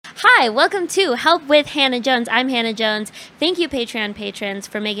Hi, welcome to Help with Hannah Jones. I'm Hannah Jones. Thank you, Patreon patrons,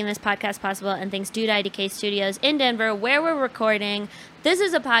 for making this podcast possible, and thanks to IDK Studios in Denver, where we're recording. This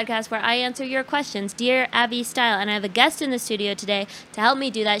is a podcast where I answer your questions, Dear Abby style, and I have a guest in the studio today to help me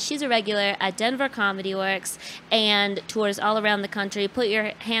do that. She's a regular at Denver Comedy Works and tours all around the country. Put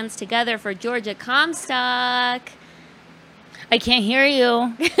your hands together for Georgia Comstock. I can't hear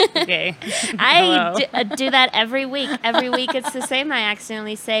you. Okay. I do that every week. Every week it's the same. I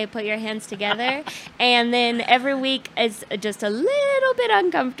accidentally say, put your hands together. And then every week is just a little bit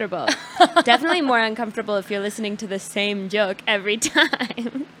uncomfortable. Definitely more uncomfortable if you're listening to the same joke every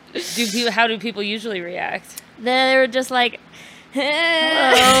time. How do people usually react? They're just like,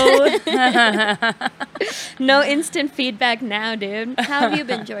 hello. No instant feedback now, dude. How have you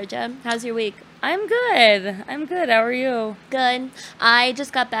been, Georgia? How's your week? I'm good. How are you? Good. I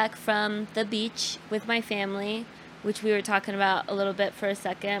just got back from the beach with my family, which we were talking about a little bit for a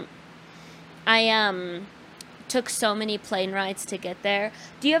second. I took so many plane rides to get there.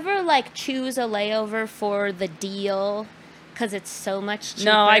 Do you ever choose a layover for the deal? Because it's so much cheaper.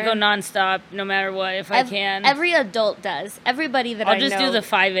 No, I go nonstop no matter what if I can. Every adult does. Everybody that I know. I'll just do the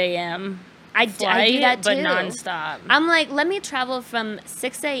 5 a.m. I do that too. But nonstop. I'm like, let me travel from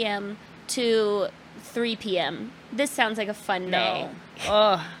 6 a.m. to 3 p.m. This sounds like a fun day.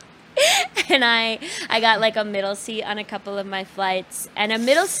 Oh. And I got a middle seat on a couple of my flights. And a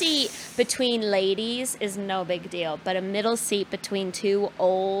middle seat between ladies is no big deal. But a middle seat between two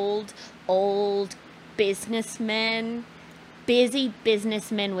old businessmen, busy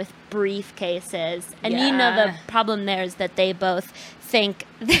businessmen with briefcases. And you know the problem there is that they both think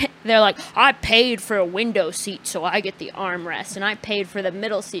they're like, I paid for a window seat so I get the armrest, and I paid for the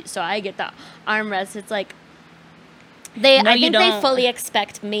middle seat so I get the armrest. It's like I think they fully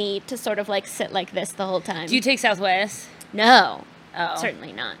expect me to sort of sit like this the whole time. Do you take Southwest? No. Oh.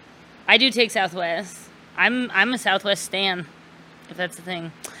 Certainly not. I do take Southwest. I'm a Southwest stan, if that's the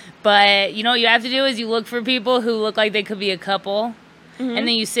thing. But what you have to do is you look for people who look like they could be a couple, and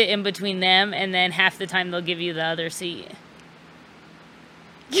then you sit in between them, and then half the time they'll give you the other seat.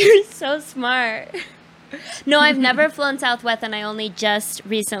 You're so smart. No, I've never flown Southwest, and I only just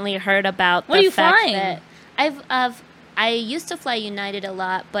recently heard about what the are you fact flying? that I used to fly United a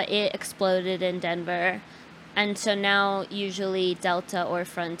lot, but it exploded in Denver. And so now usually Delta or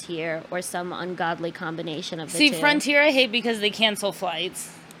Frontier or some ungodly combination of the two. See, Frontier I hate because they cancel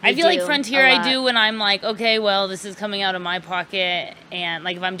flights. I They feel like do, Frontier a I lot. do when I'm like, okay, well, this is coming out of my pocket. And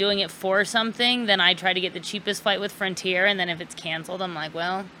if I'm doing it for something, then I try to get the cheapest flight with Frontier. And then if it's canceled, I'm like,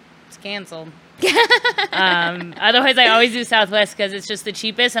 well, it's canceled. Otherwise, I always do Southwest because it's just the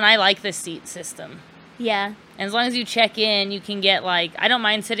cheapest. And I like the seat system. Yeah. And as long as you check in, you can get I don't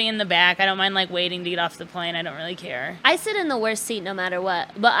mind sitting in the back. I don't mind waiting to get off the plane. I don't really care. I sit in the worst seat no matter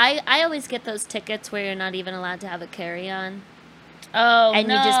what. But I always get those tickets where you're not even allowed to have a carry-on. Oh, and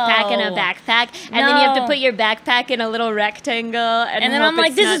you just pack in a backpack, and then you have to put your backpack in a little rectangle, and then hope I'm like,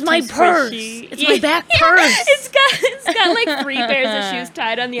 it's this not is my too purse. squishy. It's my back purse. It's got 3 pairs of shoes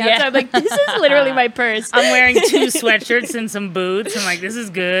tied on the outside. I'm like, this is literally my purse. I'm wearing 2 sweatshirts and some boots. I'm like, this is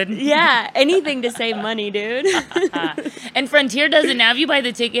good. Yeah, anything to save money, dude. And Frontier does it now. If you buy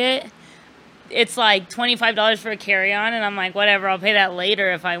the ticket, it's $25 for a carry-on, and I'm like, whatever, I'll pay that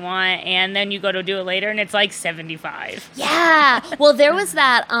later if I want. And then you go to do it later, and it's $75. Yeah. Well, there was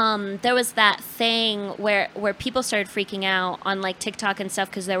that thing where people started freaking out on TikTok and stuff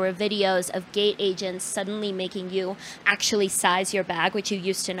because there were videos of gate agents suddenly making you actually size your bag, which you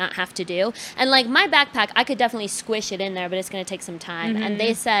used to not have to do. And my backpack, I could definitely squish it in there, but it's going to take some time. Mm-hmm. And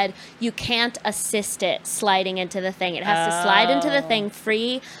they said you can't assist it sliding into the thing. It has to slide into the thing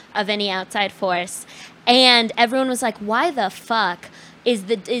free of any outside force. And everyone was like, why the fuck is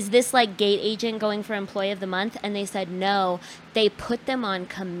this gate agent going for employee of the month? And they said no, they put them on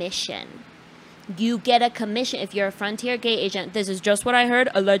commission. You get a commission if you're a Frontier gate agent. This is just what I heard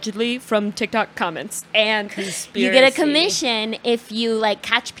allegedly from TikTok comments. And you get a commission if you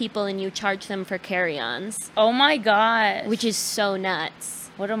catch people and you charge them for carry-ons. Oh my god, which is so nuts.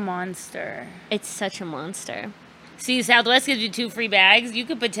 What a monster. It's such a monster. See, Southwest gives you 2 free bags. You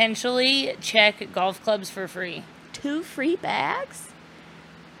could potentially check golf clubs for free. 2 free bags?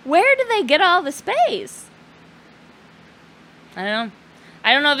 Where do they get all the space? I don't know.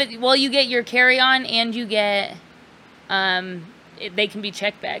 I don't know if you get your carry-on and you get, they can be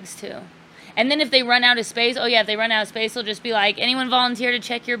check bags too. And then if they run out of space, if they run out of space, they'll just be like, anyone volunteer to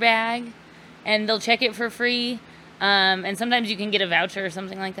check your bag? And they'll check it for free. And sometimes you can get a voucher or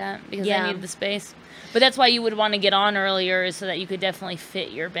something like that because they need the space. But that's why you would want to get on earlier so that you could definitely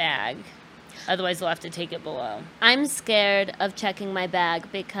fit your bag. Otherwise, they'll have to take it below. I'm scared of checking my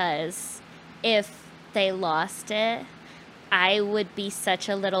bag because if they lost it, I would be such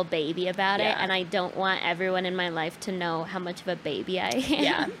a little baby about it, and I don't want everyone in my life to know how much of a baby I am.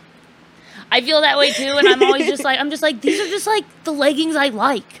 Yeah. I feel that way too, and I'm always just like, these are just like the leggings I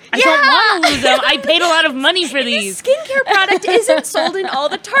like. I don't want to lose them. I paid a lot of money for these. This skincare product isn't sold in all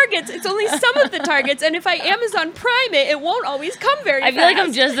the Targets. It's only some of the Targets, and if I Amazon Prime it, it won't always come very fast. I feel like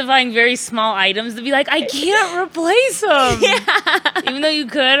I'm justifying very small items to be like, I can't replace them. Yeah. Even though you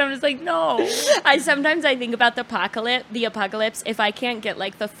could, I'm just like, no. Sometimes I think about the apocalypse, if I can't get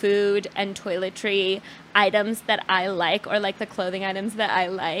like the food and toiletry items that I like, or like the clothing items that I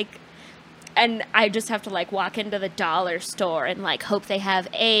like, and I just have to like walk into the dollar store and like hope they have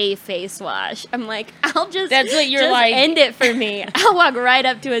a face wash. I'm like, I'll just that's what you're like. End it for me. I'll walk right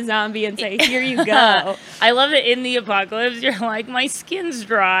up to a zombie and say, "Here you go." I love it in the apocalypse. You're like, my skin's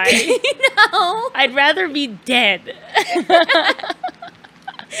dry. No, I'd rather be dead.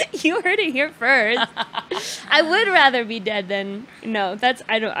 You heard it here first. I would rather be dead than no.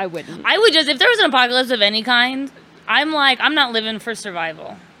 I wouldn't. I would just, if there was an apocalypse of any kind, I'm like, I'm not living for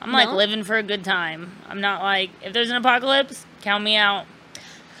survival. I'm like living for a good time. I'm not like, if there's an apocalypse, count me out.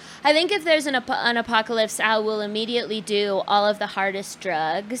 I think if there's an apocalypse, I will immediately do all of the hardest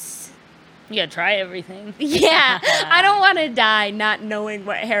drugs. You gotta try everything. Yeah, I don't want to die not knowing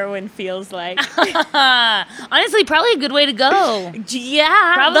what heroin feels like. Honestly, probably a good way to go.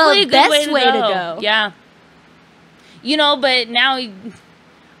 Yeah, Probably the a good best way to go. Yeah. You know, but now,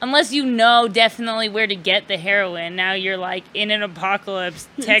 unless you know definitely where to get the heroin, now you're like in an apocalypse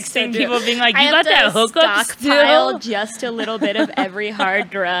texting people being like, you got that hookup stockpile still? Just a little bit of every hard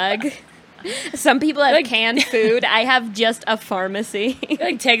drug. Some people have like, canned food. I have just a pharmacy.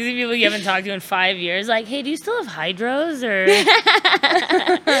 Like texting people you haven't talked to in 5 years, like, hey, do you still have hydros? Or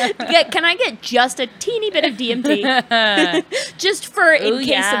can I get just a teeny bit of DMT? Just for in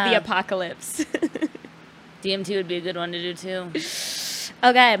case of the apocalypse. DMT would be a good one to do too.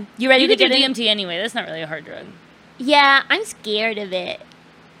 Okay, you ready to get do DMT anyway? That's not really a hard drug. Yeah, I'm scared of it.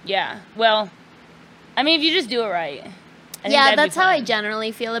 Yeah, well, I mean, if you just do it right. Yeah, that's how I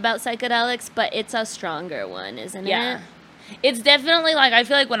generally feel about psychedelics, but it's a stronger one, isn't it? Yeah. It's definitely like, I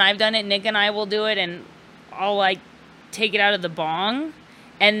feel like when I've done it, Nick and I will do it, and I'll like take it out of the bong,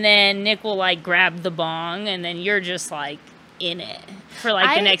 and then Nick will like grab the bong, and then you're just like in it for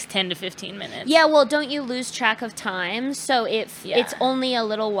like the next 10 to 15 minutes. Yeah, well, don't you lose track of time? So it's only a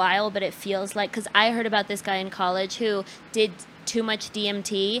little while, but it feels like, because I heard about this guy in college who did too much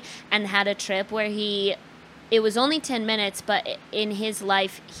DMT and had a trip where it was only 10 minutes, but in his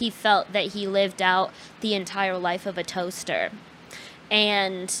life, he felt that he lived out the entire life of a toaster.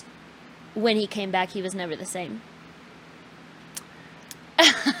 And when he came back, he was never the same.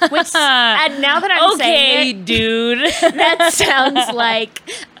 Which, and now that I'm saying it, dude, that sounds like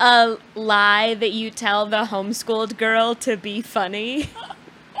a lie that you tell the homeschooled girl to be funny.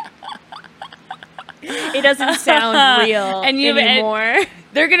 It doesn't sound real anymore.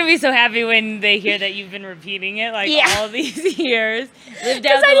 They're going to be so happy when they hear that you've been repeating it all these years. Because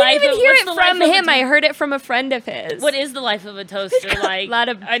I didn't even hear it from him. I heard it from a friend of his. What is the life of a toaster like? A lot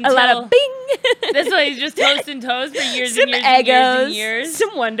of bing. That's why he's just toasting toast for years Some and years Eggos, and years and years.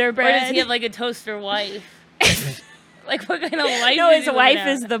 Some Wonder Bread. Or does he have like a toaster wife? Like what kind of life No, is his he wife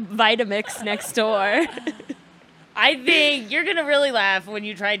living is the Vitamix next door. I think you're going to really laugh when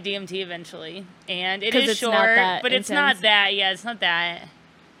you try DMT eventually. And it is short, but it's not that. Yeah, it's not that.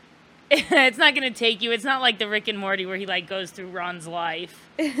 It's not going to take you. It's not like the Rick and Morty where he like goes through Ron's life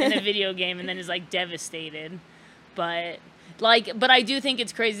in a video game and then is like devastated. But I do think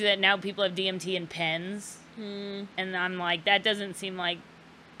it's crazy that now people have DMT in pens. And I'm like, that doesn't seem like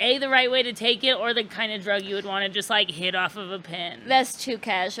the right way to take it, or the kind of drug you would want to just like hit off of a pen. That's too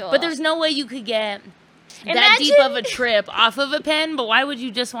casual. But there's no way you could get that deep of a trip off of a pen. But why would you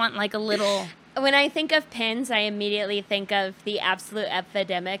just want like a little? When I think of pens, I immediately think of the absolute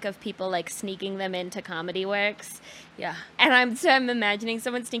epidemic of people like sneaking them into Comedy Works. Yeah. And I'm imagining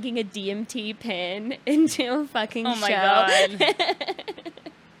someone sneaking a DMT pin into a fucking show. Oh my god.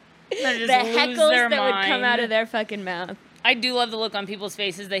 The heckles that would come out of their fucking mouth. I do love the look on people's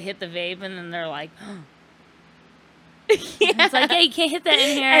faces. They hit the vape and then they're like, Yeah. It's like, hey, you can't hit that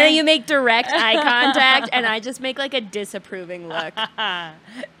in here. And then you make direct eye contact, and I just make like a disapproving look.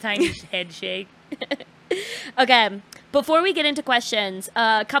 Tiny head shake. Okay, Before we get into questions,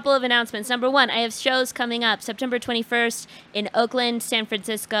 a couple of announcements. Number one, I have shows coming up September 21st in Oakland, San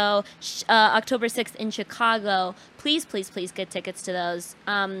Francisco, October 6th in Chicago. Please, please, please get tickets to those.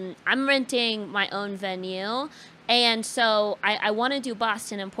 I'm renting my own venue. And so I want to do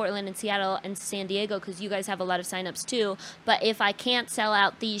Boston and Portland and Seattle and San Diego because you guys have a lot of signups too. But if I can't sell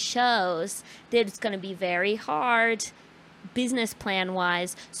out these shows, then it's going to be very hard business plan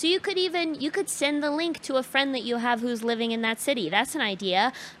wise. So you could send the link to a friend that you have who's living in that city. That's an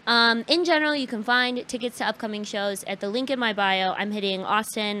idea. In general, you can find tickets to upcoming shows at the link in my bio. I'm hitting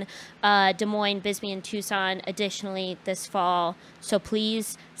Austin, Des Moines, Bisbee, and Tucson additionally this fall. So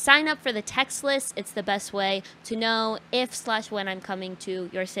please sign up for the text list. It's the best way to know if/when I'm coming to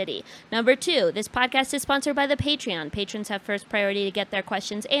your city. Number two, this podcast is sponsored by the Patreon. Patrons have first priority to get their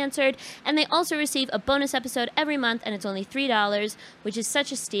questions answered, and they also receive a bonus episode every month, and it's only $3, which is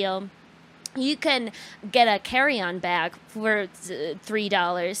such a steal. You can get a carry-on bag for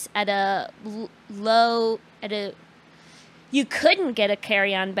 $3 at a You couldn't get a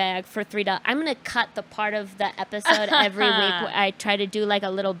carry-on bag for $3. I'm going to cut the part of the episode every week where I try to do like a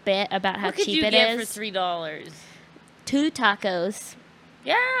little bit about how cheap it is. What could you get for $3? 2 tacos.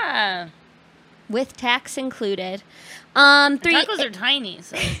 Yeah. With tax included. Tacos are tiny,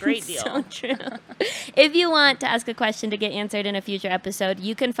 so it's a great deal. So true. If you want to ask a question to get answered in a future episode,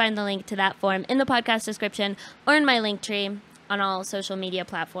 you can find the link to that form in the podcast description or in my link tree on all social media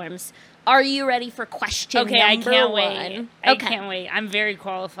platforms. Are you ready for question number I can't one? wait. I can't wait. I'm very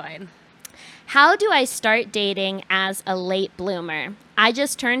qualified. How do I start dating as a late bloomer? I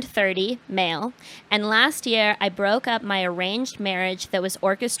just turned 30, male, and last year I broke up my arranged marriage that was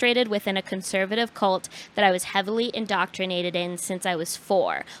orchestrated within a conservative cult that I was heavily indoctrinated in since I was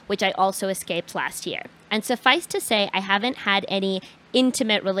 4, which I also escaped last year. And suffice to say, I haven't had any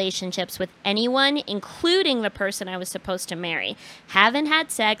intimate relationships with anyone, including the person I was supposed to marry. Haven't had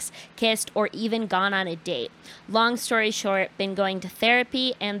sex, kissed, or even gone on a date. Long story short, been going to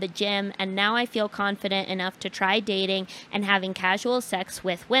therapy and the gym, and now I feel confident enough to try dating and having casual sex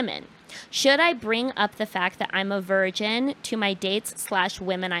with women. Should I bring up the fact that I'm a virgin to my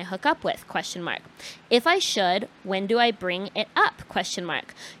dates/women I hook up with? ? If I should, when do I bring it up? ?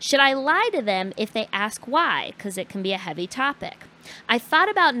 Should I lie to them if they ask why? Because it can be a heavy topic. I thought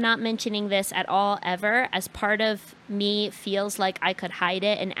about not mentioning this at all ever, as part of me feels like I could hide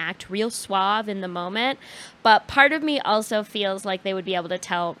it and act real suave in the moment, but part of me also feels like they would be able to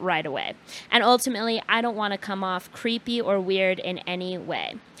tell right away. And ultimately, I don't want to come off creepy or weird in any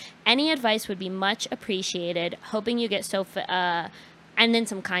way. Any advice would be much appreciated. Hoping you get and then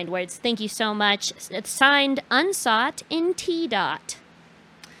some kind words. Thank you so much. It's signed, Unsought in T.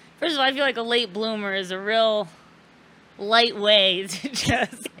 First of all, I feel like a late bloomer is a real light way to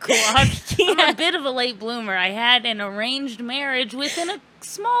just clock. I'm a bit of a late bloomer. I had an arranged marriage within a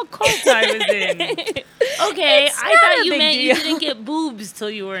small cult I was in. Okay, I thought you meant you didn't get boobs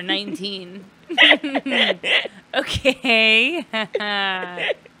till you were 19. Okay.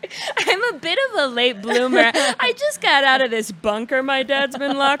 I'm a bit of a late bloomer. I just got out of this bunker my dad's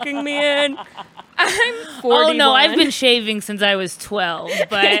been locking me in. I'm 41. Oh, no, I've been shaving since I was 12,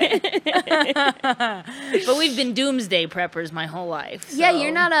 but we've been doomsday preppers my whole life. So. Yeah,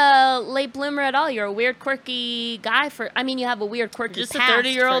 you're not a late bloomer at all. You're a weird, quirky guy you have a weird, quirky just past, a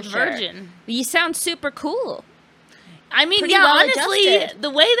 30-year-old for sure. virgin. You sound super cool. I mean, Pretty yeah, well honestly, adjusted.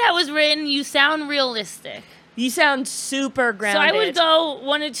 the way that was written, you sound realistic. You sound super grounded. So I would go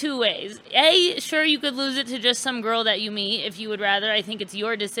one of two ways. A, sure, you could lose it to just some girl that you meet if you would rather. I think it's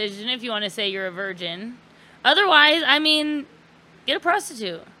your decision if you want to say you're a virgin. Otherwise, I mean, get a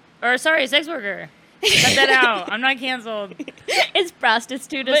prostitute. Or, sorry, a sex worker. Cut that out. I'm not canceled. Is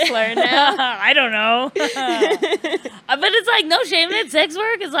prostitute a slur now? I don't know. But it's like, no shame in it. Sex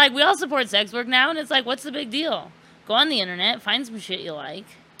work is like, we all support sex work now. And it's like, what's the big deal? Go on the internet, find some shit you like.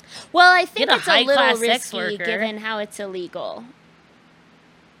 Well, I think Get a it's a little high-class sex risky worker. given how it's illegal.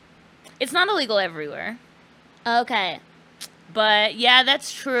 It's not illegal everywhere. Okay. But, yeah,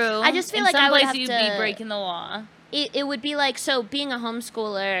 that's true. I just feel in like some I would places have you'd to- be breaking the law. It would be like, so being a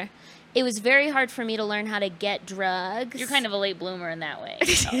homeschooler, it was very hard for me to learn how to get drugs. You're kind of a late bloomer in that way.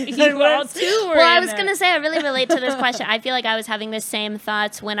 You all too were Well, I in was that. going to say, I really relate to this question. I feel like I was having the same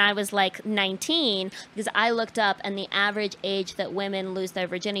thoughts when I was like 19, because I looked up and the average age that women lose their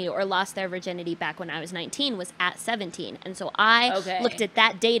virginity or lost their virginity back when I was 19 was at 17. And so I looked at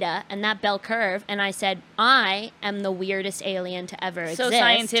that data and that bell curve and I said, I am the weirdest alien to ever exist. So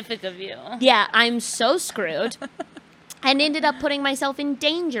scientific of you. Yeah, I'm so screwed. And ended up putting myself in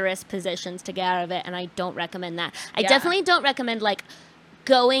dangerous positions to get out of it, and I don't recommend that. I Yeah. definitely don't recommend, like,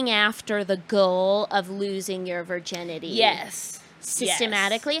 going after the goal of losing your virginity. Yes.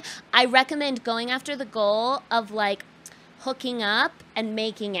 Systematically. Yes. I recommend going after the goal of like hooking up and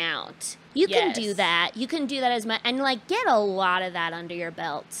making out. You can do Yes. that. You can do that as much and like get a lot of that under your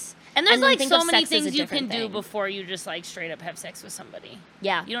belts. And there's then like think so of many sex as a things you can different do thing. before you just like straight up have sex with somebody.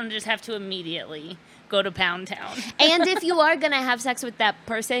 Yeah. You don't just have to immediately go to Pound Town. And if you are going to have sex with that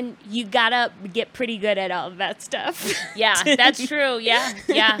person, you got to get pretty good at all of that stuff. Yeah, that's true. Yeah.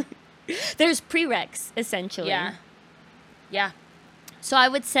 Yeah. There's prereqs, essentially. Yeah. Yeah. So I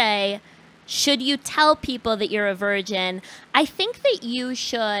would say, should you tell people that you're a virgin? I think that you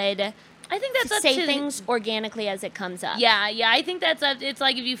should I think that's up say to things organically as it comes up. Yeah, yeah. I think that's up. It's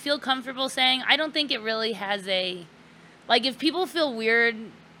like if you feel comfortable saying, I don't think it really has a, like if people feel weird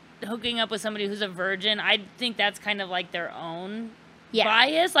hooking up with somebody who's a virgin, I think that's kind of like their own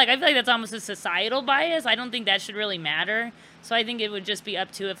bias. Like I feel like that's almost a societal bias. I don't think that should really matter. So I think it would just be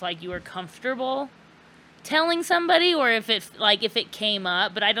up to if like you were comfortable telling somebody or if it came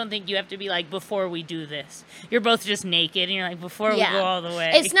up, but I don't think you have to be like, before we do this, you're both just naked and you're like, before we go all the way.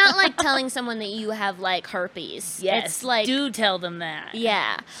 It's not like telling someone that you have like herpes. Yes, It's like, do tell them that.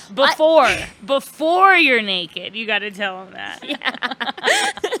 yeah. Before you're naked, you got to tell them that.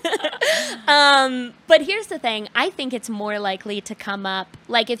 But here's the thing. I think it's more likely to come up,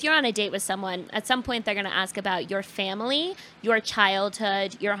 like if you're on a date with someone, at some point they're going to ask about your family, your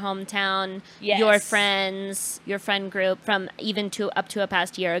childhood, your hometown, Yes. your friends, your friend group from even to up to a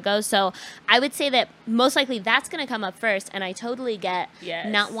past year ago. So I would say that most likely that's going to come up first. And I totally get Yes.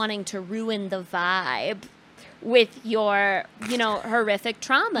 not wanting to ruin the vibe with your, horrific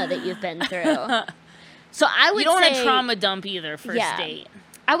trauma that you've been through. So I would You don't say, want to trauma dump either first date.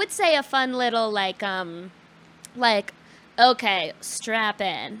 I would say a fun little okay, strap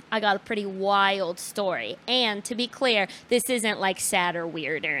in. I got a pretty wild story. And to be clear, this isn't like sad or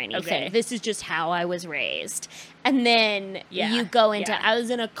weird or anything. Okay. This is just how I was raised. And then Yeah, you go into, yeah. I was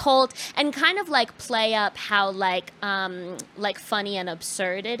in a cult and kind of like play up how like funny and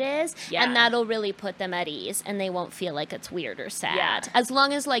absurd it is. Yeah. And that'll really put them at ease and they won't feel like it's weird or sad. Yeah. As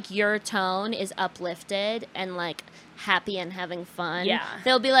long as like your tone is uplifted and like happy and having fun, Yeah.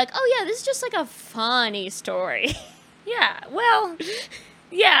 they'll be like, oh yeah, this is just like a funny story. Yeah, well,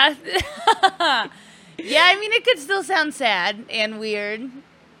 yeah. Yeah, I mean, it could still sound sad and weird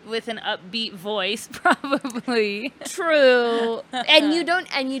with an upbeat voice, probably. True. And you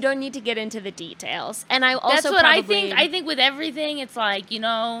don't need to get into the details. And I also That's what I probably- think. I think with everything, it's like,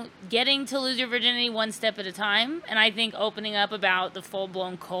 getting to lose your virginity one step at a time. And I think opening up about the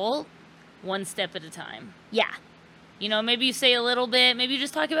full-blown cult one step at a time. Yeah. Maybe you say a little bit. Maybe you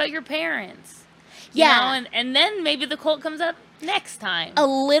just talk about your parents. Yeah. And then maybe the cult comes up next time. A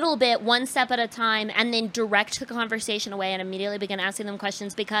little bit, one step at a time, and then direct the conversation away and immediately begin asking them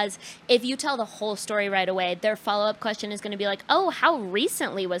questions, because if you tell the whole story right away, their follow-up question is going to be like, oh, how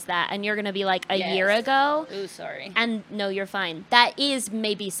recently was that? And you're going to be like, a Yes. year ago? Ooh, sorry. And no, you're fine. That is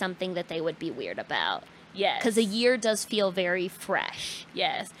maybe something that they would be weird about. Yes. Because a year does feel very fresh.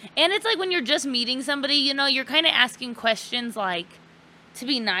 Yes. And it's like when you're just meeting somebody, you're kind of asking questions like to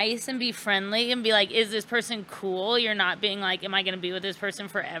be nice and be friendly and be like, is this person cool? You're not being like, am I going to be with this person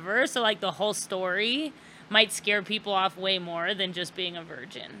forever? So like the whole story might scare people off way more than just being a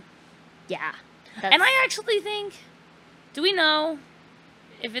virgin. Yeah. And I actually think, do we know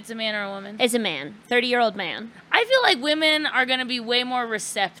if it's a man or a woman? It's a man, 30-year-old man. I feel like women are going to be way more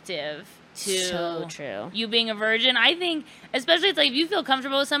receptive to So true. you being a virgin. I think, especially it's like if you feel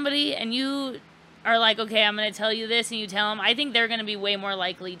comfortable with somebody and you are like, okay, I'm going to tell you this, and you tell them, I think they're going to be way more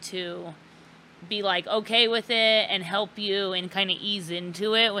likely to be like okay with it and help you and kind of ease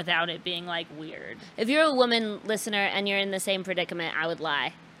into it without it being like weird. If you're a woman listener and you're in the same predicament, I would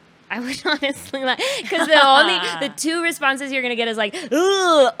lie. I would honestly lie. Because the two responses you're going to get is like,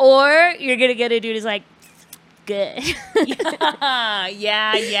 ugh, or you're going to get a dude who's like, good.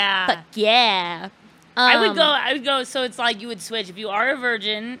 Yeah. Fuck yeah. I would go, so it's like you would switch. If you are a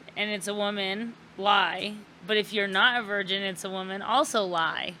virgin and it's a woman, lie. But if you're not a virgin, it's a woman, also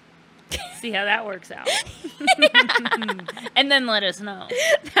lie. See how that works out. And then let us know.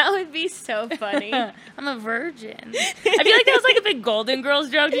 That would be so funny. I'm a virgin. I feel like that was like a big Golden Girls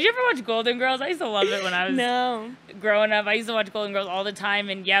joke. Did you ever watch Golden Girls? I used to love it when I was growing up. I used to watch Golden Girls all the time.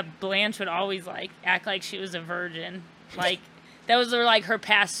 And yeah, Blanche would always like act like she was a virgin. Like that was like her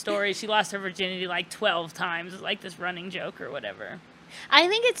past story. She lost her virginity like 12 times. It was like this running joke or whatever. I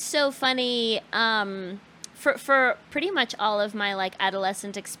think it's so funny. For pretty much all of my like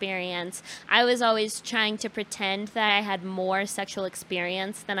adolescent experience, I was always trying to pretend that I had more sexual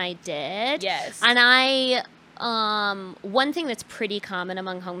experience than I did. Yes. And I one thing that's pretty common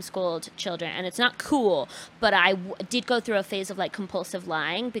among homeschooled children, and it's not cool, but I did go through a phase of like compulsive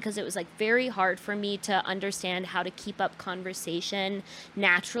lying because it was like very hard for me to understand how to keep up conversation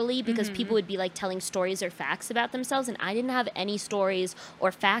naturally because people would be like telling stories or facts about themselves, and I didn't have any stories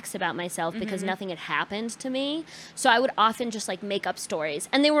or facts about myself because nothing had happened to me. So I would often just like make up stories,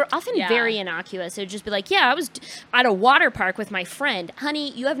 and they were often very innocuous. It would just be like, yeah, I was at a water park with my friend.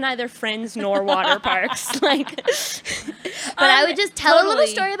 Honey, you have neither friends nor water parks. Like, but I would just tell a little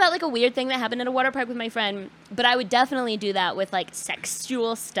story about like a weird thing that happened at a water park with my friend. But I would definitely do that with like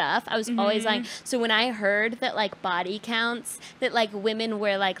sexual stuff. I was always like, so when I heard that like body counts, that like women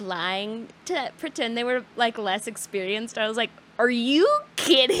were like lying to pretend they were like less experienced, I was like, are you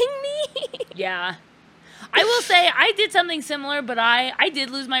kidding me? Yeah. I will say I did something similar, but I did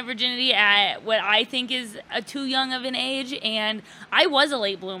lose my virginity at what I think is too young of an age, and I was a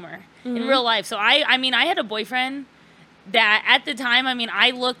late bloomer in real life. So I mean, I had a boyfriend that at the time, I mean,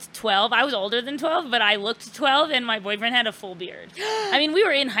 I looked 12. I was older than 12, but I looked 12, and my boyfriend had a full beard. I mean, we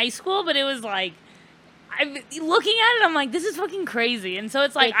were in high school, but it was like, looking at it, I'm like, this is fucking crazy. And so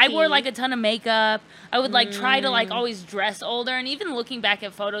it's like, I wore like a ton of makeup. I would like try to like always dress older, and even looking back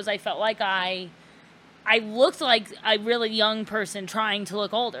at photos, I felt like I looked like a really young person trying to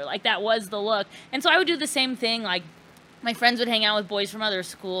look older. Like, that was the look. And so I would do the same thing. Like, my friends would hang out with boys from other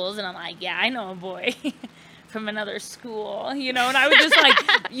schools, and I'm like, yeah, I know a boy from another school, you know? And I would just,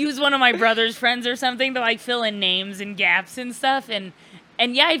 like, use one of my brother's friends or something to, like, fill in names and gaps and stuff. And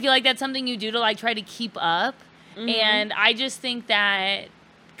yeah, I feel like that's something you do to, like, try to keep up. And I just think that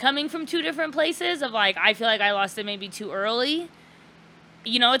coming from two different places of, like, I feel like I lost it maybe too early.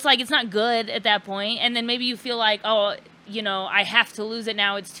 You know, it's like, it's not good at that point. And then maybe you feel like, oh, you know, I have to lose it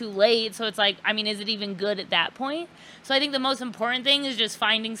now. It's too late. So it's like, I mean, is it even good at that point? So I think the most important thing is just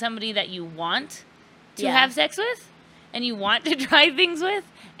finding somebody that you want to have sex with and you want to try things with.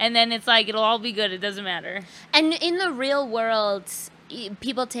 And then it's like, it'll all be good. It doesn't matter. And in the real world,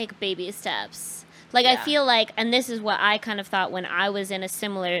 people take baby steps. Like, I feel like, and this is what I kind of thought when I was in a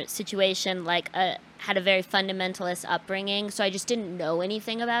similar situation, like had a very fundamentalist upbringing, so I just didn't know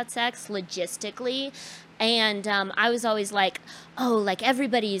anything about sex logistically. And I was always like, oh, like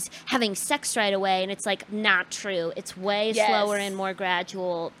everybody's having sex right away. And it's like not true. It's way slower and more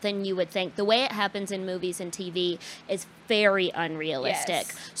gradual than you would think. The way it happens in movies and TV is very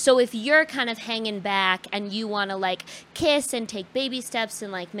unrealistic. So if you're kind of hanging back and you want to like kiss and take baby steps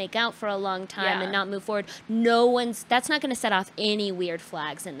and like make out for a long time and not move forward, that's not going to set off any weird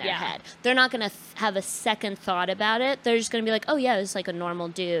flags in their head. They're not going to have a second thought about it. They're just going to be like, oh yeah, it's like a normal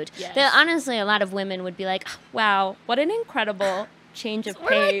dude. Honestly, a lot of women would be like, wow, what an incredible change of pace.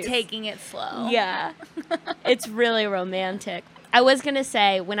 We're like taking it slow. Yeah. It's really romantic. I was going to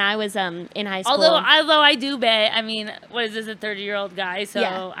say, when I was in high school. Although I do bet, I mean, what is this, a 30-year-old guy?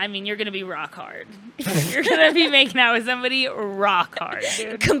 So, I mean, you're going to be rock hard. You're going to be making out with somebody rock hard,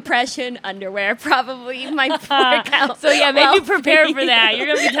 dude. Compression underwear probably might work out. So, yeah, maybe prepare for that. You're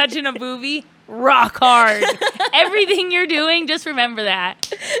going to be touching a boobie rock hard. Everything you're doing, just remember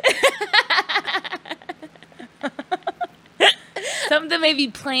that. Something to maybe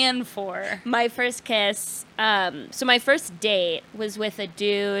plan for. My first kiss, so my first date was with a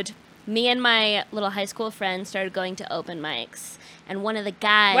dude. Me and my little high school friend started going to open mics. And one of the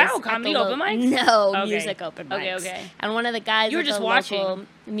guys... Wow, comedy open mics? No, music open mics. Okay. And one of the guys... You were just watching.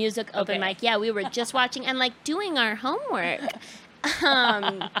 Music open mic. Yeah, we were just watching and like doing our homework.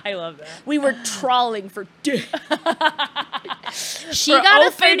 I love that. We were trawling for dick. She got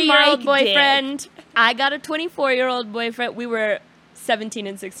a 30-year-old boyfriend. I got a 24-year-old boyfriend. We were 17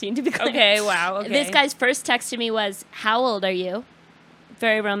 and 16 to be clear. Okay, wow. Okay. This guy's first text to me was, "How old are you?"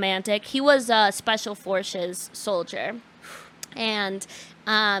 Very romantic. He was a Special Forces soldier. And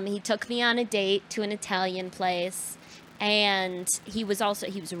he took me on a date to an Italian place. And he was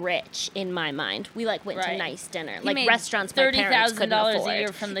rich in my mind. We like went to nice dinner, He like made restaurants my parents couldn't afford. $30,000 a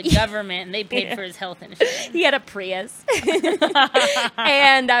year from the government, and they paid for his health insurance. He had a Prius,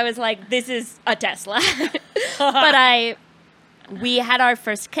 and I was like, "This is a Tesla." But we had our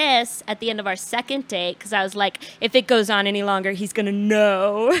first kiss at the end of our second date because I was like, if it goes on any longer, he's gonna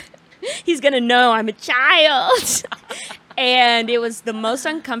know. He's gonna know I'm a child. And it was the most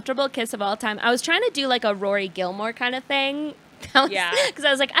uncomfortable kiss of all time. I was trying to do like a Rory Gilmore kind of thing. Because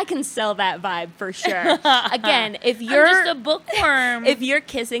I was like, I can sell that vibe for sure. Again, if you're I'm just a bookworm. If your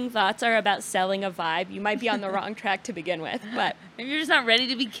kissing thoughts are about selling a vibe, you might be on the wrong track to begin with. But maybe you're just not ready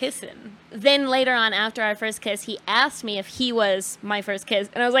to be kissing. Then later on, after our first kiss, he asked me if he was my first kiss.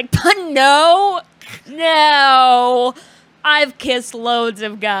 And I was like, no. I've kissed loads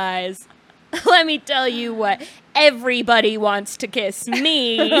of guys. Let me tell you what. Everybody wants to kiss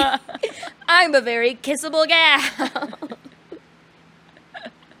me. I'm a very kissable gal.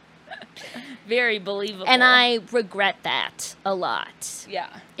 Very believable. And I regret that a lot.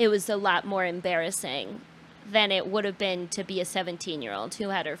 Yeah. It was a lot more embarrassing than it would have been to be a 17-year-old who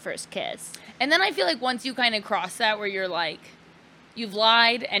had her first kiss. And then I feel like once you kind of cross that where you're like, you've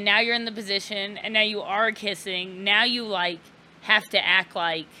lied and now you're in the position and now you are kissing, now you like have to act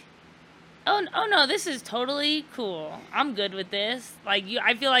like, oh no, this is totally cool. I'm good with this. Like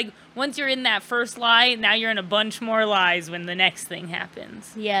I feel like once you're in that first lie, now you're in a bunch more lies when the next thing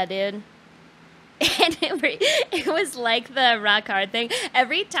happens. Yeah, dude. And it was like the rock hard thing.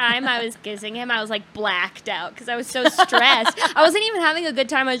 Every time I was kissing him, I was like blacked out because I was so stressed. I wasn't even having a good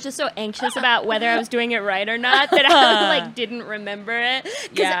time. I was just so anxious about whether I was doing it right or not that I like didn't remember it.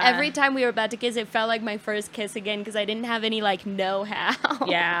 Because every time we were about to kiss, it felt like my first kiss again because I didn't have any like know-how.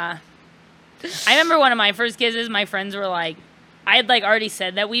 Yeah. I remember one of my first kisses, my friends were like, I had like already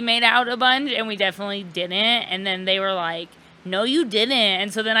said that we made out a bunch and we definitely didn't. And then they were like, no, you didn't.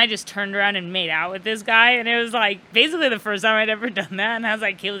 And so then I just turned around and made out with this guy. And it was like basically the first time I'd ever done that. And I was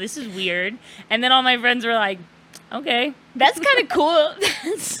like, okay, well, this is weird. And then all my friends were like, okay. That's kind of cool.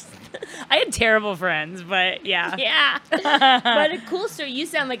 I had terrible friends, but yeah. Yeah. But a cool story. You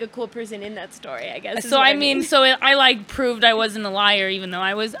sound like a cool person in that story, I guess. So I mean, I like proved I wasn't a liar, even though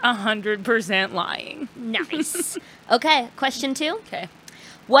I was 100% lying. Nice. Okay, question 2. Okay.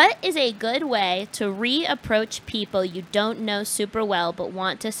 What is a good way to reapproach people you don't know super well but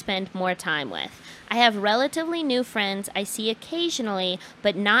want to spend more time with? I have relatively new friends I see occasionally,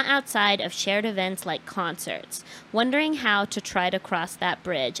 but not outside of shared events like concerts. Wondering how to try to cross that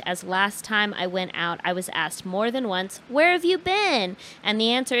bridge, as last time I went out, I was asked more than once, "Where have you been?" And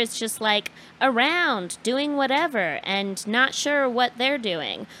the answer is just like, around, doing whatever, and not sure what they're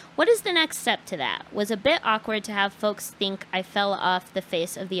doing. What is the next step to that? Was a bit awkward to have folks think I fell off the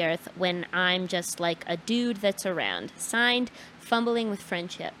face of the earth when I'm just like a dude that's around. Signed, Fumbling with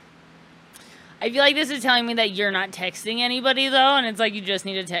Friendship. I feel like this is telling me that you're not texting anybody, though, and it's like you just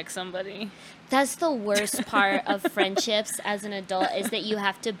need to text somebody. That's the worst part of friendships as an adult is that you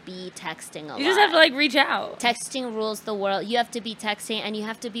have to be texting a lot. You just have to, like, reach out. Texting rules the world. You have to be texting, and you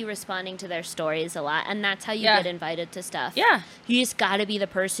have to be responding to their stories a lot, and that's how you get invited to stuff. Yeah. You just got to be the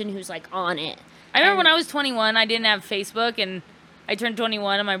person who's, like, on it. I remember when I was 21, I didn't have Facebook, and I turned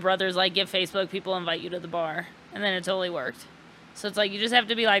 21, and my brother's like, get Facebook, people invite you to the bar. And then it totally worked. So it's like you just have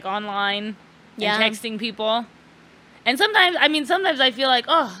to be, like, online and texting people. And sometimes I feel like,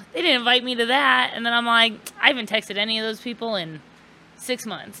 oh, they didn't invite me to that. And then I'm like, I haven't texted any of those people in 6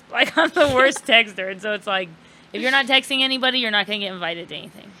 months. Like, I'm the worst texter. And so it's like, if you're not texting anybody, you're not going to get invited to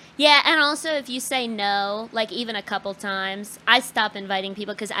anything. Yeah, and also if you say no, like even a couple times, I stop inviting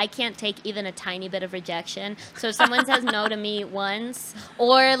people because I can't take even a tiny bit of rejection. So if someone says no to me once,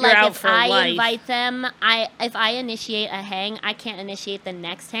 or like if I invite them, if I initiate a hang, I can't initiate the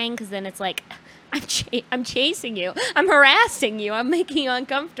next hang because then it's like, I'm chasing you. I'm harassing you. I'm making you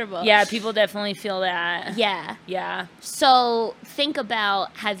uncomfortable. Yeah, people definitely feel that. Yeah. Yeah. So think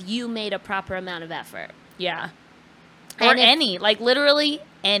about, have you made a proper amount of effort? Yeah. Or any, like literally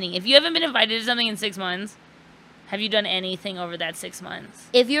any. If you haven't been invited to something in 6 months, have you done anything over that 6 months?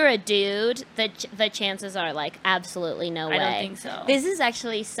 If you're a dude, the chances are like absolutely no way. I don't think so. This is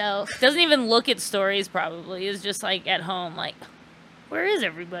actually so. Doesn't even look at stories probably. It's just like at home, like, where is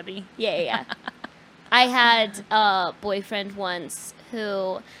everybody? Yeah. I had a boyfriend once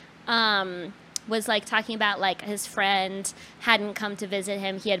who was like talking about like his friend hadn't come to visit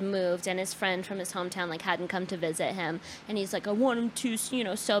him. He had moved, and his friend from his hometown like hadn't come to visit him. And he's like, I want him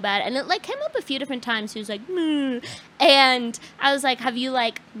to, so bad. And it like came up a few different times. He was like, and I was like, have you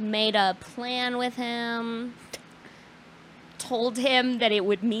like made a plan with him? Told him that it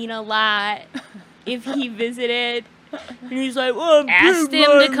would mean a lot if he visited. And he's like, well, asked him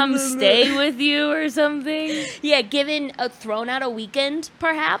to come stay with you or something. Yeah, thrown out a weekend,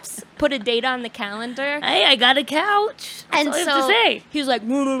 perhaps. Put a date on the calendar. Hey, I got a couch. That's all I have to say. He was like,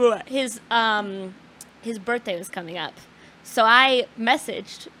 his birthday was coming up. So I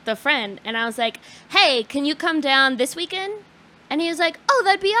messaged the friend, and I was like, hey, can you come down this weekend? And he was like, oh,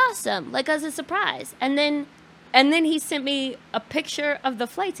 that'd be awesome, like as a surprise. And then he sent me a picture of the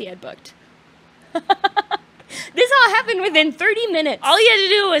flights he had booked. This all happened within 30 minutes. All you had to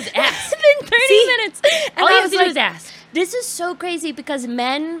do was ask. Within 30 minutes. And all you have to do is ask. This is so crazy because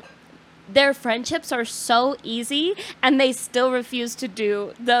men, their friendships are so easy, and they still refuse to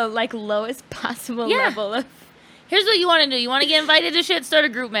do the like lowest possible level of. Here's what you want to do. You want to get invited to shit? Start a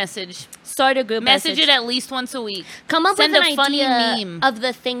group message. Start a group Message it at least once a week. Come up Send with an a funny idea meme. of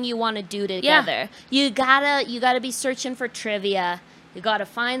the thing you want to do together. You gotta be searching for trivia. You gotta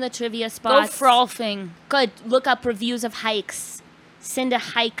find the trivia Go spots. frolfing. Good. Look up reviews of hikes. Send a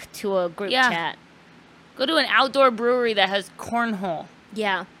hike to a group Yeah. chat. Go to an outdoor brewery that has cornhole.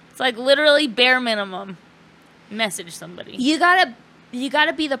 Yeah. It's like literally bare minimum. Message somebody. You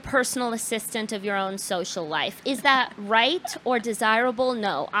gotta be the personal assistant of your own social life. Is that right or desirable?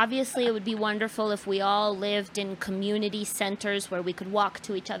 No. Obviously, it would be wonderful if we all lived in community centers where we could walk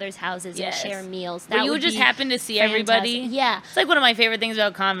to each other's houses Yes. and share meals. Where That you would just be happen to see fantastic. everybody. Yeah. It's like one of my favorite things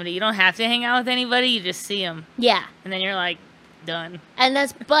about comedy. You don't have to hang out with anybody. You just see them. Yeah. And then you're like, done. And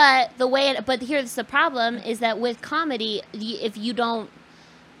that's but here's the problem is that with comedy, if you don't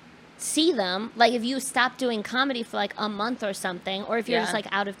see them, like if you stop doing comedy for like a month or something, or if you're Yeah. just like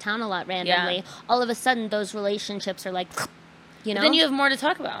out of town a lot randomly, all of a sudden those relationships are like, you know. But then you have more to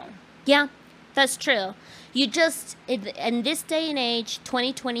talk about. Yeah, that's true. You just in this day and age,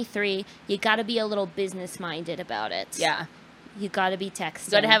 2023, you got to be a little business minded about it. Yeah. You got to be texting.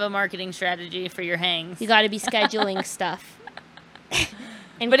 You got to have a marketing strategy for your hangs. You got to be scheduling stuff.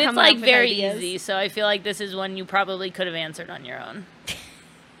 And But it's come like up with very ideas. easy, so I feel like this is one you probably could have answered on your own.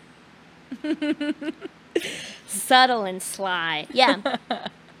 Subtle and sly. Yeah.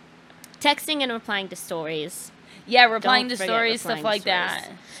 Texting and replying to stories. Yeah, replying Don't to forget stories, replying stuff to like stories.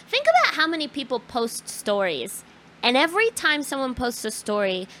 that. Think about how many people post stories. And every time someone posts a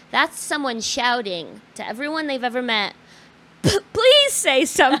story, that's someone shouting to everyone they've ever met, please say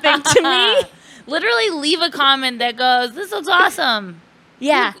something to me. Literally leave a comment that goes, this looks awesome.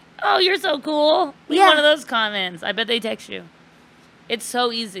 Yeah. Oh, you're so cool. Leave Yeah. one of those comments. I bet they text you. It's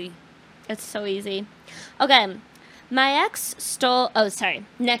so easy. It's so easy. Okay. My ex stole... Oh, sorry.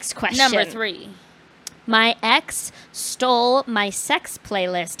 Next question. Number 3. My ex stole my sex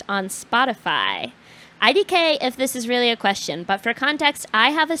playlist on Spotify. IDK if this is really a question, but for context, I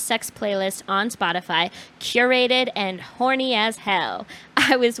have a sex playlist on Spotify, curated and horny as hell.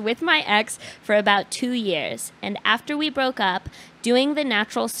 I was with my ex for about 2 years, and after we broke up, doing the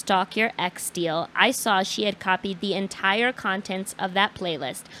natural stalk your ex deal, I saw she had copied the entire contents of that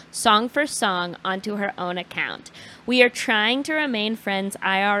playlist, song for song, onto her own account. We are trying to remain friends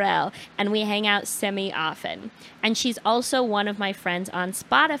IRL, and we hang out semi-often. And she's also one of my friends on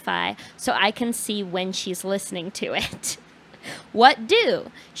Spotify, so I can see when she's listening to it. What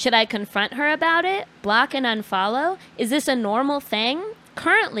do? Should I confront her about it? Block and unfollow? Is this a normal thing?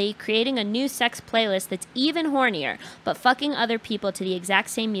 Currently creating a new sex playlist that's even hornier, but fucking other people to the exact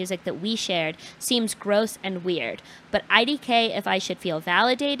same music that we shared seems gross and weird. But IDK if I should feel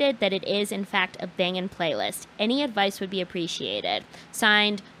validated that it is in fact a bangin' playlist. Any advice would be appreciated.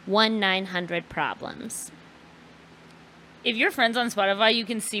 Signed, 1-900 Problems. If you're friends on Spotify, you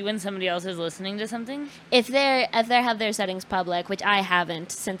can see when somebody else is listening to something. If they have their settings public, which I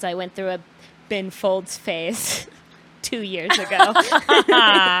haven't since I went through a Ben Folds phase 2 years ago.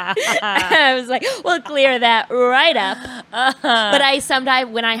 I was like, we'll clear that right up. But I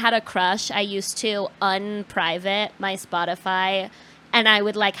sometimes, when I had a crush, I used to unprivate my Spotify, and I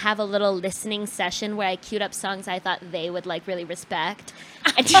would like have a little listening session where I queued up songs I thought they would like really respect.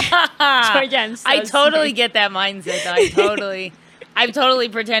 And Georgia, I'm so I totally sorry. get that mindset. Though. I've totally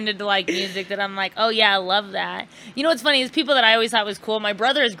pretended to like music that I'm like, oh yeah, I love that. You know what's funny is people that I always thought was cool. My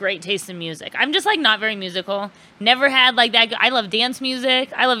brother has great taste in music. I'm just like not very musical. Never had like that. I love dance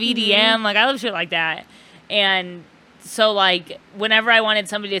music. I love EDM. Like I love shit like that. And so like whenever I wanted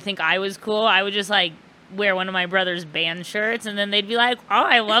somebody to think I was cool, I would just like wear one of my brother's band shirts, and then they'd be like, oh,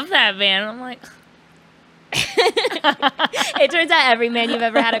 I love that band. And I'm like. It turns out every man you've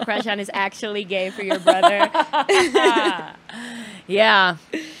ever had a crush on is actually gay for your brother. Yeah.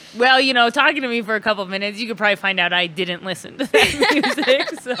 Well, you know, talking to me for a couple minutes, you could probably find out I didn't listen to that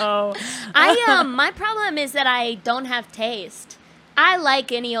music. So My problem is that I don't have taste. I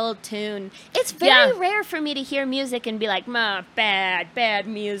like any old tune. It's very rare for me to hear music and be like, bad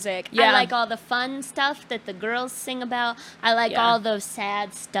music. Yeah. I like all the fun stuff that the girls sing about. I like all the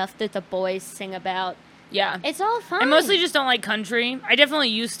sad stuff that the boys sing about. yeah. It's all fun. I mostly just don't like country. I definitely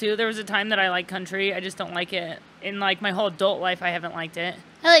used to. There was a time that I liked country. I just don't like it. In like my whole adult life, I haven't liked it.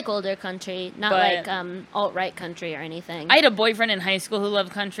 I like older country, not But- like alt-right country or anything. I had a boyfriend in high school who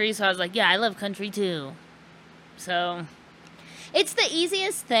loved country, so I was like, yeah, I love country too. So, It's the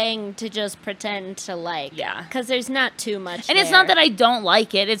easiest thing to just pretend to like. Yeah. Because there's not too much and it's not that I don't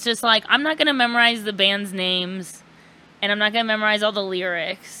like it. It's just like, I'm not going to memorize the band's names. and I'm not going to memorize all the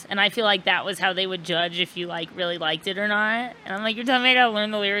lyrics. And I feel like that was how they would judge if you, like, really liked it or not. And I'm like, you're telling me I got to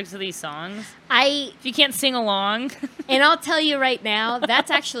learn the lyrics of these songs? If you can't sing along. And I'll tell you right now,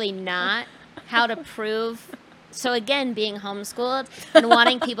 that's actually not how to prove. So again, being homeschooled and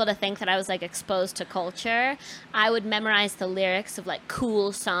wanting people to think that I was, like, exposed to culture, I would memorize the lyrics of, like,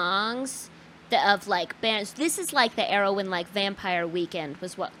 cool songs of, like, bands. This is, like, the era when, like, Vampire Weekend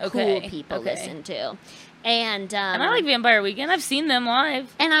was what cool people listened to. And I like Vampire Weekend. I've seen them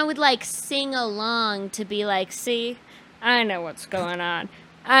live. And I would, like, sing along to be like, see, I know what's going on.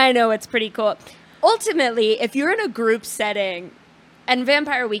 I know it's pretty cool. Ultimately, if you're in a group setting and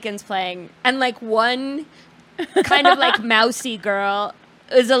Vampire Weekend's playing and, like, one kind of, like, mousy girl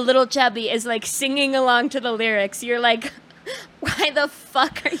is a little chubby, is, like, singing along to the lyrics, you're like, why the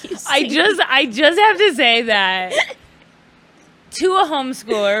fuck are you singing? I just have to say that to a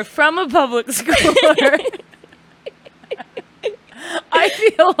homeschooler from a public schooler, I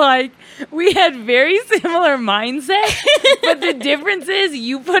feel like we had very similar mindsets, but the difference is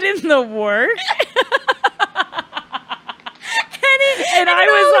you put in the work. And I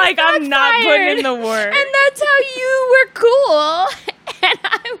was like, I'm not putting in the work. And that's how you were cool. And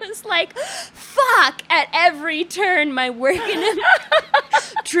I was like, fuck, at every turn, my work in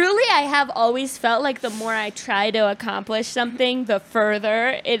Truly, I have always felt like the more I try to accomplish something, the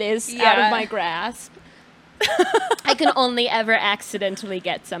further it is out of my grasp. I can only ever accidentally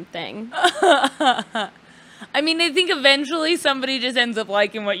get something. I mean, I think eventually somebody just ends up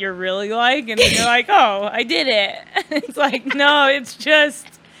liking what you're really like, and then you're like, oh, I did it. It's like, no, it's just,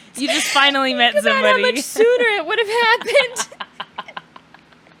 you just finally met Think about somebody. how much sooner it would have happened.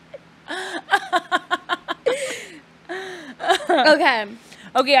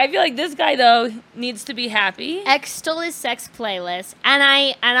 Okay, I feel like this guy, though, needs to be happy. X stole his sex playlist, and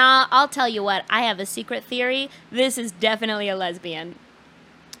I'll tell you what, I have a secret theory. This is definitely a lesbian.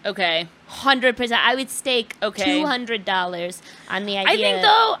 Okay. 100%. I would stake $200 on the idea.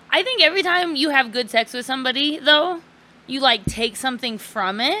 I think every time you have good sex with somebody, though, you, like, take something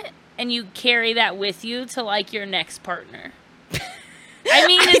from it, and you carry that with you to, like, your next partner. I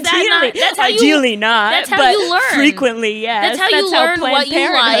mean, is that not? That's how ideally not. That's how you learn. Frequently, yes. That's how you learn what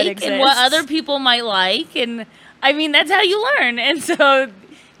you like exists. and what other people might like, and I mean, that's how you learn. And so,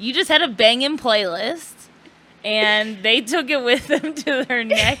 you just had a banging playlist, and they took it with them to their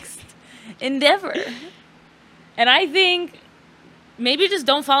next endeavor. And I think maybe just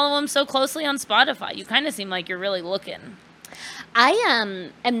don't follow them so closely on Spotify. You kind of seem like you're really looking. I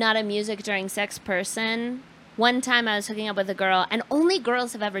am not a music during sex person. One time I was hooking up with a girl, and only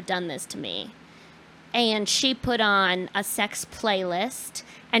girls have ever done this to me. And she put on a sex playlist,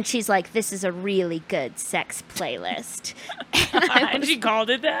 and she's like, this is a really good sex playlist. And she called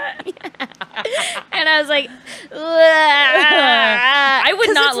it that? And I was like, I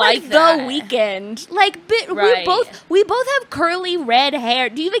would not it's like The that. Weeknd. Like, Right. we both have curly red hair.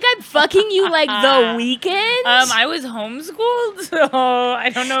 Do you think I'm fucking you like The Weeknd? I was homeschooled, so I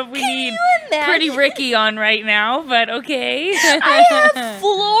don't know if we need you imagine? Pretty Ricky on right now, but okay. I have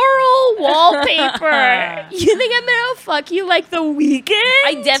floral wallpaper. You think I'm gonna fuck you like The Weeknd?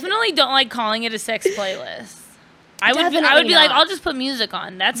 I definitely don't like calling it a sex playlist. I would Definitely be like, not. I'll just put music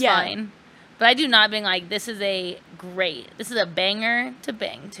on. That's Yeah. fine. But I do not being like, this is a banger to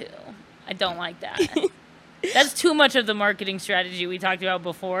bang to. I don't like that. That's too much of the marketing strategy we talked about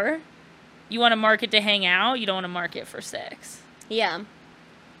before. You want to market to hang out. You don't want to market for sex. Yeah.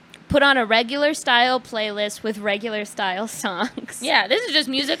 Put on a regular style playlist with regular style songs. Yeah, this is just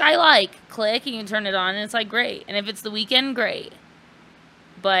music I like. Click, and you can turn it on, and it's like, great. And if it's The Weeknd, great.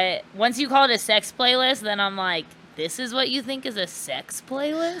 But once you call it a sex playlist, then I'm like, this is what you think is a sex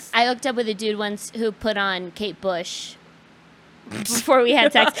playlist? I hooked up with a dude once who put on Kate Bush before we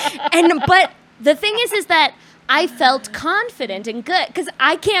had sex. But the thing is that I felt confident and good because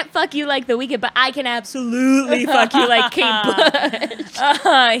I can't fuck you like The Weeknd, but I can absolutely fuck you like Kate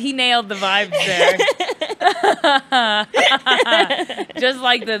Bush. He nailed the vibes there. Just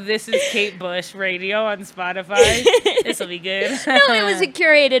like the This Is Kate Bush radio on Spotify. This will be good. No, it was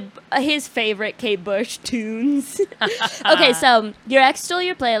curated his favorite Kate Bush tunes. Okay, so your ex stole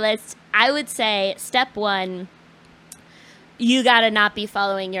your playlist. I would say step one, you gotta not be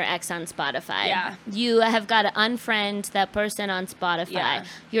following your ex on Spotify. Yeah. You have gotta unfriend that person on Spotify. Yeah.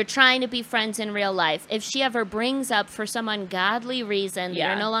 You're trying to be friends in real life. If she ever brings up for some ungodly reason that Yeah.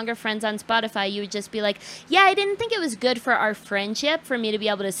 you're no longer friends on Spotify, you would just be like, yeah, I didn't think it was good for our friendship for me to be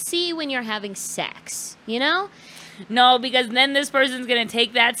able to see when you're having sex. You know? No, because then this person's going to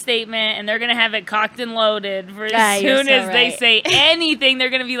take that statement and they're going to have it cocked and loaded for as you're soon so as they right. say anything, they're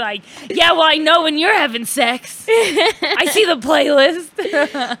going to be like, yeah, well, I know when you're having sex. I see the playlist.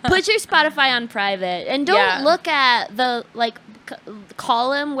 Put your Spotify on private and don't Yeah. look at the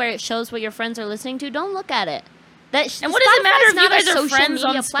column where it shows what your friends are listening to. Don't look at it. And what does it matter if you not a guys are social friends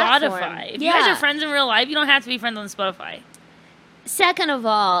on media platform. Spotify? If you guys are friends in real life, you don't have to be friends on Spotify. Second of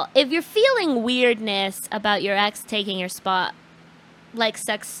all, if you're feeling weirdness about your ex taking your spot, like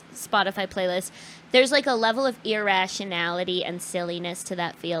sex Spotify playlist, there's like a level of irrationality and silliness to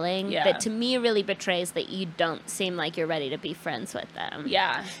that feeling Yeah. that to me really betrays that you don't seem like you're ready to be friends with them.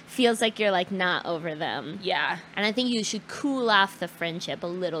 Yeah. Feels like you're like not over them. Yeah. And I think you should cool off the friendship a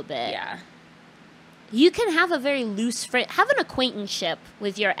little bit. Yeah. You can have a very loose have an acquaintanceship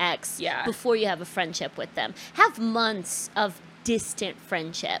with your ex Yeah. before you have a friendship with them. Have months of distant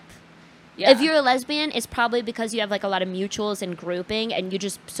friendship. Yeah. If you're a lesbian, it's probably because you have like a lot of mutuals and grouping and you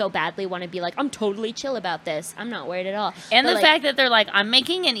just so badly want to be like, I'm totally chill about this. I'm not worried at all. And But, the like, fact that they're like, I'm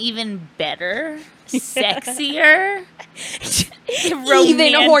making an even better, sexier, even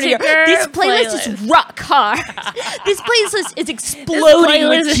hornier. romanticer This playlist is rock hard. This playlist is exploding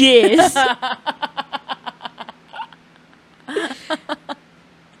with jizz.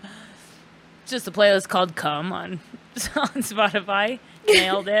 Just a playlist called "Come" on Spotify.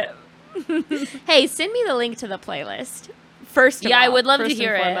 Nailed it. Hey, send me the link to the playlist. First of Yeah, all, I would love to first and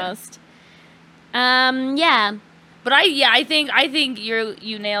hear it. foremost. Yeah. But I think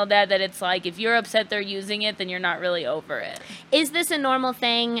you nailed that. That it's like if you're upset they're using it, then you're not really over it. Is this a normal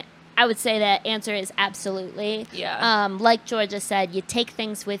thing? I would say that answer is absolutely. Yeah. Like Georgia said, you take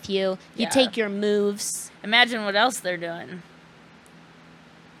things with you. You Yeah. take your moves. Imagine what else they're doing.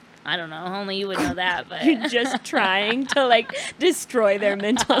 I don't know. Only you would know that. But You're just trying to like destroy their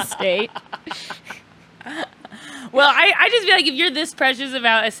mental state. well, I just feel like if you're this precious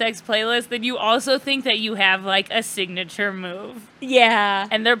about a sex playlist, then you also think that you have like a signature move, Yeah.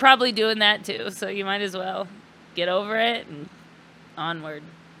 and they're probably doing that too. So you might as well get over it and onward.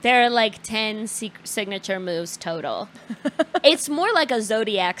 There are like 10 signature moves total. It's more like a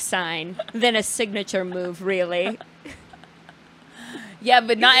zodiac sign than a signature move, really. Yeah,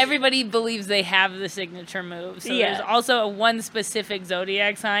 but not everybody believes they have the signature move. So Yeah. there's also one specific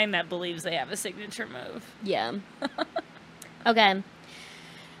zodiac sign that believes they have a signature move. Yeah. Okay.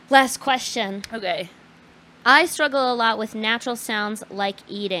 Last question. Okay. I struggle a lot with natural sounds like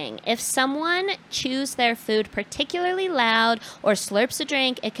eating. If someone chews their food particularly loud or slurps a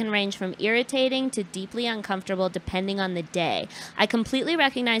drink, it can range from irritating to deeply uncomfortable depending on the day. I completely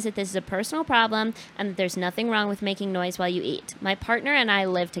recognize that this is a personal problem and that there's nothing wrong with making noise while you eat. My partner and I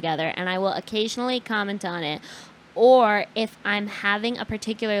live together, and I will occasionally comment on it. Or if I'm having a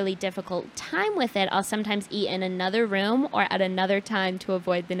particularly difficult time with it, I'll sometimes eat in another room or at another time to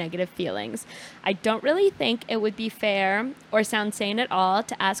avoid the negative feelings. I don't really think it would be fair or sound sane at all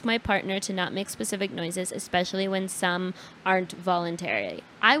to ask my partner to not make specific noises, especially when some aren't voluntary.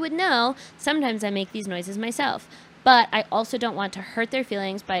 I would know, sometimes I make these noises myself. But I also don't want to hurt their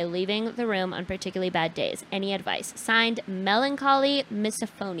feelings by leaving the room on particularly bad days. Any advice? Signed, Melancholy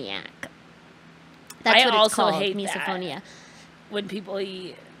Misophoniac. That's I what it's also called, hate misophonia. that. When people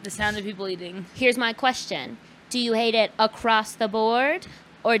eat, the sound of people eating. Here's my question. Do you hate it across the board?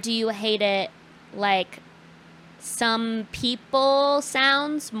 Or do you hate it like some people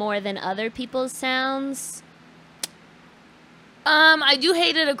sounds more than other people's sounds? I do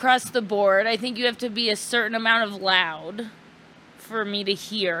hate it across the board. I think you have to be a certain amount of loud for me to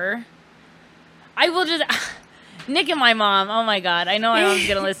hear. I will just... Nick and my mom, oh my God. I know my mom's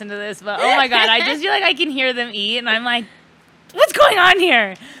going to listen to this, but oh my God. I just feel like I can hear them eat, and I'm like, what's going on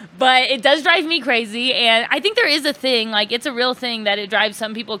here? But it does drive me crazy, and I think there is a thing, like it's a real thing that it drives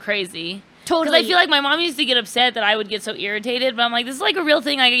some people crazy. Totally. Because I feel like my mom used to get upset that I would get so irritated, but I'm like, this is like a real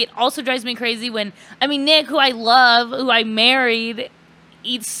thing. Like, it also drives me crazy when, I mean, Nick, who I love, who I married,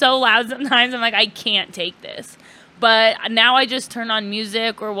 eats so loud sometimes. I'm like, I can't take this. But now I just turn on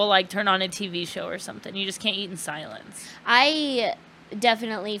music or we'll like turn on a TV show or something. You just can't eat in silence. I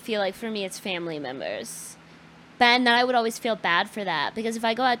definitely feel like for me it's family members. And then I would always feel bad for that because if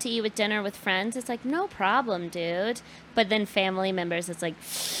I go out to eat with dinner with friends, it's like, no problem, dude. But then family members, it's like...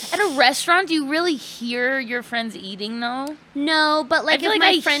 At a restaurant, do you really hear your friends eating, though? No, but like I feel if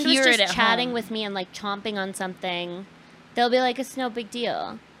like my I friend was hear it just at chatting home. with me and like chomping on something, they'll be like, it's no big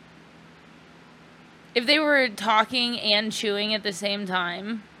deal. If they were talking and chewing at the same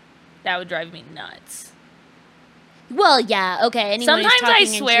time, that would drive me nuts. Well, yeah, okay. Anyone who's Sometimes I talking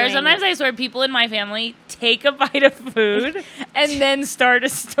and swear, chewing. people in my family take a bite of food and then start a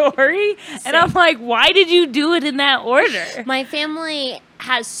story. And I'm like, why did you do it in that order? My family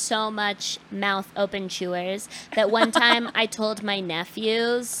has so much mouth open chewers that one time I told my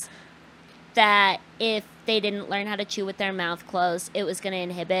nephews that if they didn't learn how to chew with their mouth closed, it was going to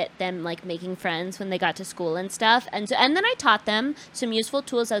inhibit them like making friends when they got to school and stuff. And then I taught them some useful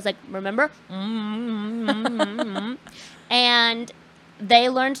tools. I was like, remember? And they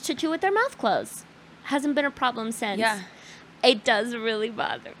learned to chew with their mouth closed. Hasn't been a problem since. Yeah. It does really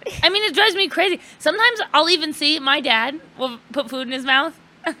bother me. I mean, it drives me crazy. Sometimes I'll even see my dad will put food in his mouth.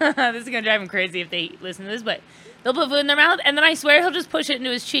 This is going to drive him crazy if they listen to this, but they'll put food in their mouth, and then I swear he'll just push it into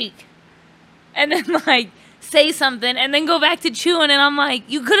his cheek. And then, like, say something, and then go back to chewing, and I'm like,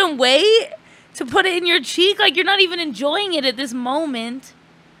 you couldn't wait to put it in your cheek? Like, you're not even enjoying it at this moment.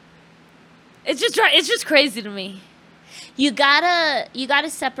 It's just crazy to me. You gotta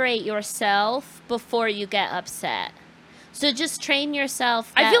separate yourself before you get upset. So just train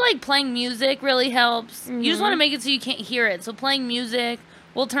yourself. I feel like playing music really helps. You just want to make it so you can't hear it. So playing music,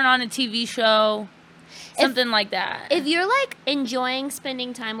 we'll turn on a TV show, something like that. If you're like enjoying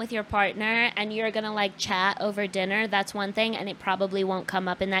spending time with your partner and you're gonna like chat over dinner, that's one thing, and it probably won't come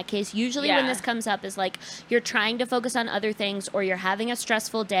up in that case. Usually when this comes up is like you're trying to focus on other things, or you're having a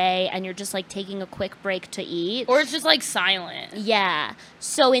stressful day and you're just like taking a quick break to eat. Or it's just like silent. Yeah.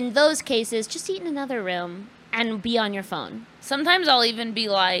 So in those cases, just eat in another room and be on your phone. Sometimes I'll even be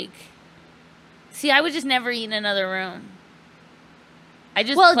like, see, I would just never eat in another room. I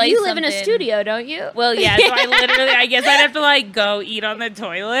just Well, play you live in a something. studio, don't you? Well, yeah, so I guess I'd have to, like, go eat on the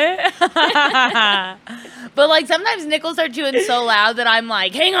toilet. But, like, sometimes Nick will start chewing so loud that I'm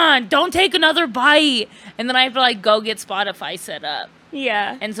like, hang on, don't take another bite. And then I have to, like, go get Spotify set up.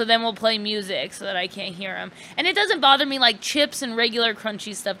 Yeah. And so then we'll play music so that I can't hear him. And it doesn't bother me, like, chips and regular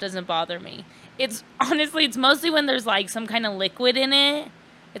crunchy stuff doesn't bother me. It's mostly when there's, like, some kind of liquid in it.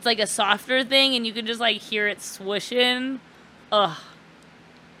 It's, like, a softer thing, and you can just, like, hear it swooshing. Ugh.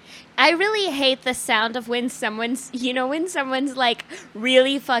 I really hate the sound of when someone's like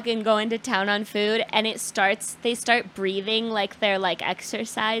really fucking going to town on food and they start breathing like they're like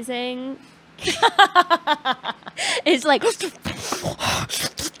exercising. It's like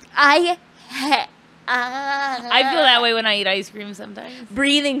I feel that way when I eat ice cream sometimes.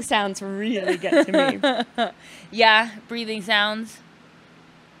 breathing sounds really get to me. Yeah, breathing sounds.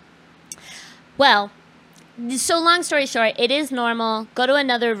 Well, so long story short, it is normal. Go to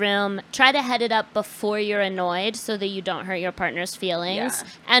another room. Try to head it up before you're annoyed so that you don't hurt your partner's feelings. Yeah.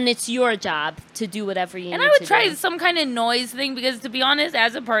 And it's your job to do whatever you need to do. And I would try some kind of noise thing because, to be honest,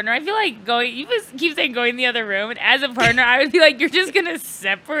 as a partner, I feel like you just keep saying going in the other room. And as a partner, I would be like, you're just going to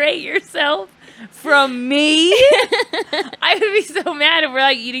separate yourself from me? I would be so mad if we're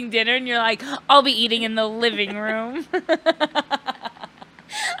like eating dinner and you're like, I'll be eating in the living room.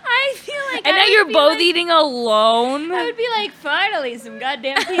 I feel like and now you're both eating alone. I would be like, finally, some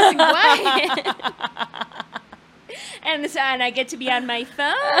goddamn peace and quiet. and I get to be on my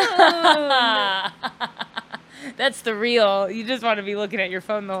phone. That's the real. You just want to be looking at your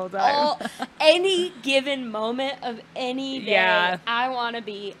phone the whole time. Any given moment of any day, Yeah. I want to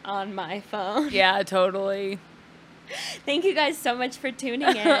be on my phone. Yeah, totally. Thank you guys so much for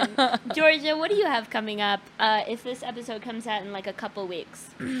tuning in. Georgia, what do you have coming up if this episode comes out in like a couple weeks?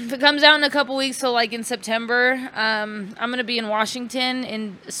 If it comes out in a couple weeks, so like in September, I'm going to be in Washington,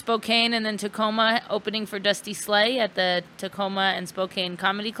 in Spokane, and then Tacoma, opening for Dusty Slay at the Tacoma and Spokane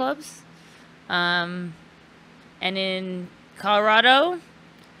comedy clubs. And in Colorado,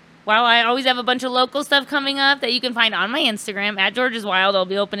 while I always have a bunch of local stuff coming up that you can find on my Instagram, at George's Wild, I'll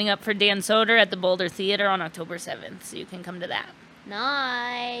be opening up for Dan Soder at the Boulder Theater on October 7th, so you can come to that.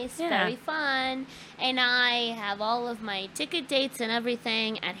 Nice. Yeah. Very fun. And I have all of my ticket dates and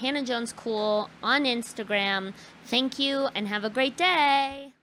everything at Hannah Jones Cool on Instagram. Thank you and have a great day.